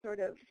them sort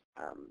of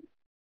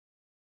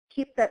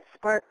keep that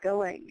spark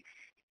going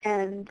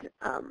and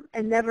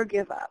never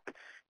give up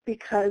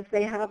because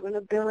they have an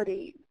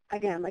ability,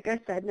 again, like I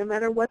said, no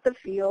matter what the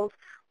field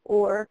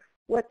or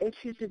what they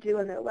choose to do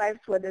in their lives,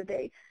 whether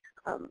they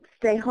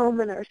stay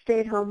home and are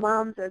stay-at-home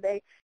moms or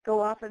they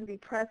go off and be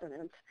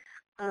president,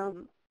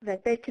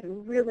 that they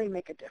can really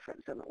make a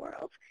difference in the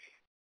world.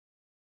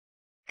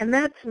 And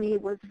that, to me,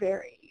 was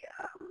very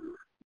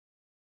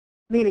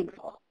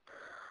meaningful.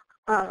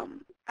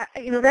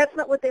 That's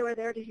not what they were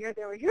there to hear.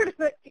 They were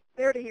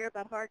there to hear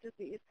about heart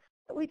disease.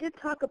 But we did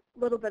talk a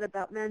little bit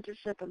about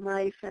mentorship and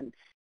life, and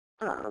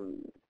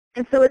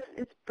so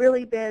it's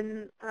really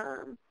been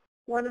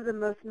one of the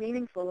most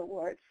meaningful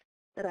awards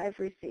that I've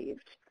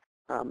received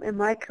in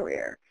my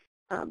career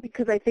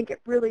because I think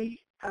it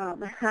really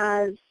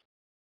has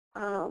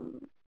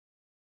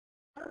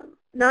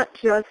not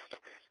just,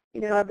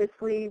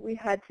 obviously we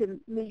had to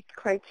meet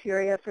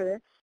criteria for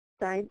the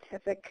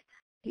scientific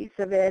piece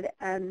of it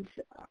and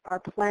our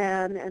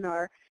plan and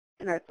our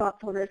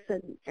thoughtfulness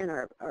and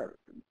our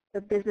the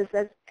business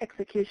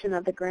execution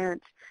of the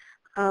grant.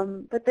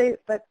 But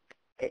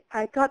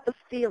I got the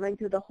feeling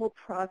through the whole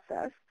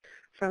process,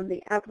 from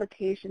the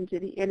application to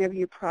the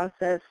interview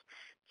process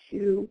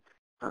to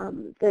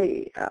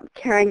the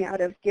carrying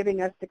out of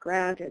giving us the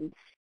grant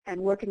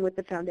and working with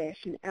the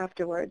foundation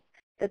afterwards,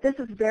 that this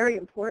is very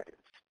important.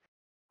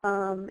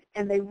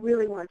 And they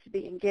really want to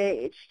be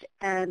engaged,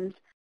 and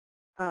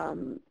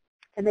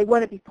they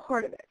want to be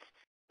part of it.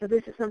 So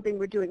this is something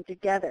we're doing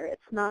together.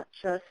 It's not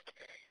just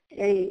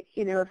a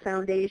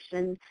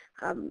foundation,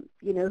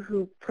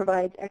 who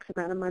provides X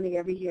amount of money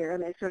every year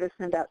and they sort of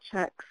send out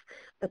checks,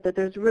 but that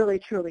there's really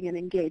truly an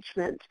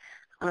engagement,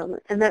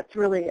 and that's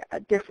really a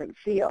different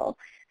feel,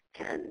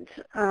 and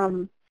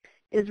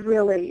is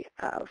really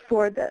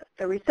for the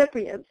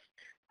recipients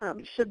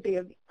should be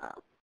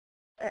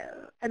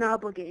an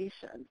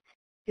obligation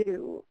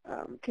to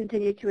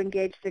continue to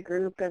engage the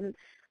group and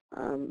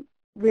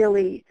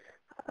really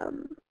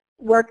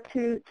work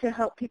to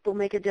help people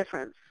make a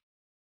difference.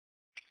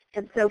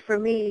 And so for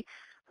me,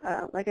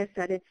 like I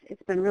said,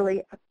 it's been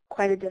really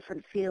quite a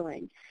different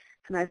feeling,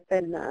 and I've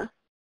been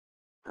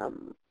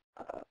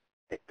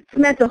it's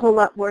meant a whole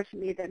lot more to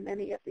me than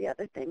many of the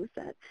other things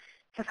that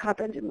have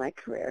happened in my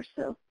career.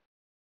 So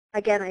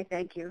again, I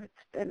thank you.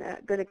 It's been a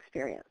good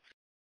experience.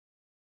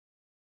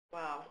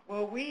 Wow.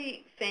 Well,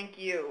 we thank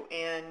you,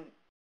 and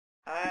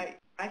I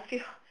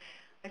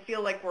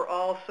feel like we're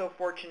all so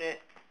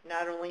fortunate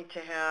not only to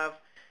have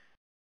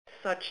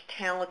such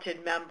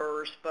talented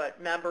members,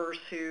 but members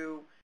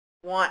who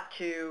want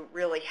to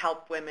really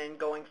help women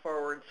going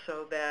forward,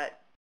 so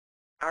that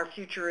our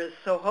future is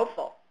so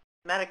hopeful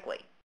medically.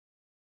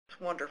 It's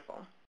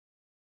wonderful.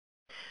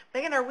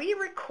 Megan, are we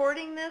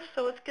recording this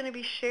so it's going to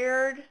be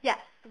shared? Yes,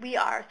 we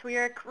are. So we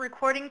are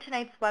recording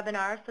tonight's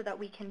webinar so that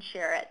we can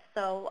share it.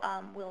 So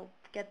we'll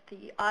get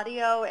the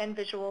audio and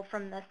visual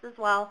from this as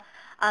well,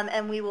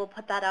 and we will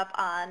put that up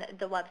on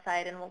the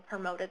website, and we'll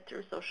promote it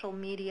through social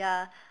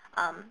media.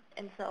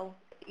 And so,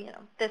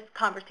 this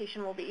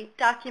conversation will be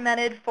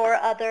documented for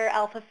other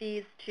Alpha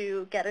Phis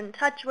to get in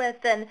touch with,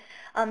 and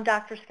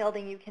Dr.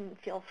 Skelding, you can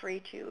feel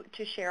free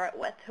to share it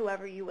with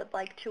whoever you would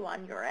like to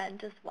on your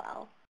end as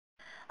well.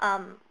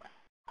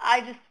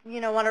 I just,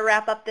 want to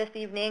wrap up this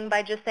evening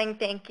by just saying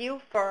thank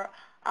you for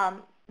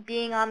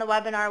being on the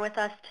webinar with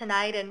us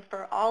tonight and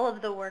for all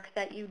of the work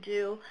that you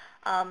do.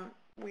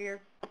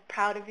 We're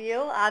proud of you,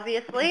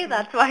 obviously.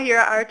 That's why you're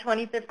our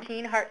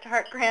 2015 Heart to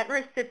Heart Grant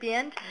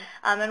recipient.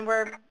 And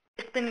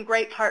it's been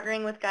great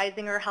partnering with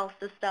Geisinger Health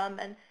System,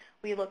 and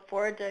we look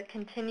forward to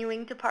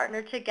continuing to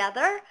partner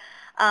together.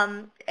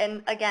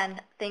 And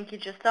again, thank you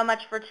just so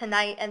much for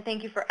tonight, and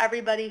thank you for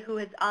everybody who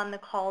is on the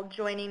call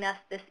joining us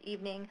this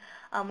evening.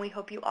 We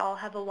hope you all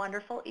have a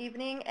wonderful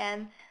evening,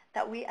 and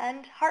that we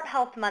end Heart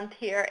Health Month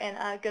here in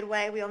a good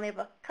way. We only have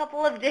a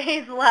couple of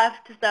days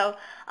left, so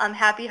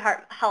happy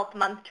Heart Health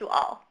Month to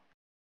all.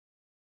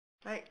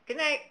 All right, good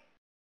night.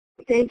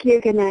 Thank you.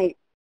 Good night.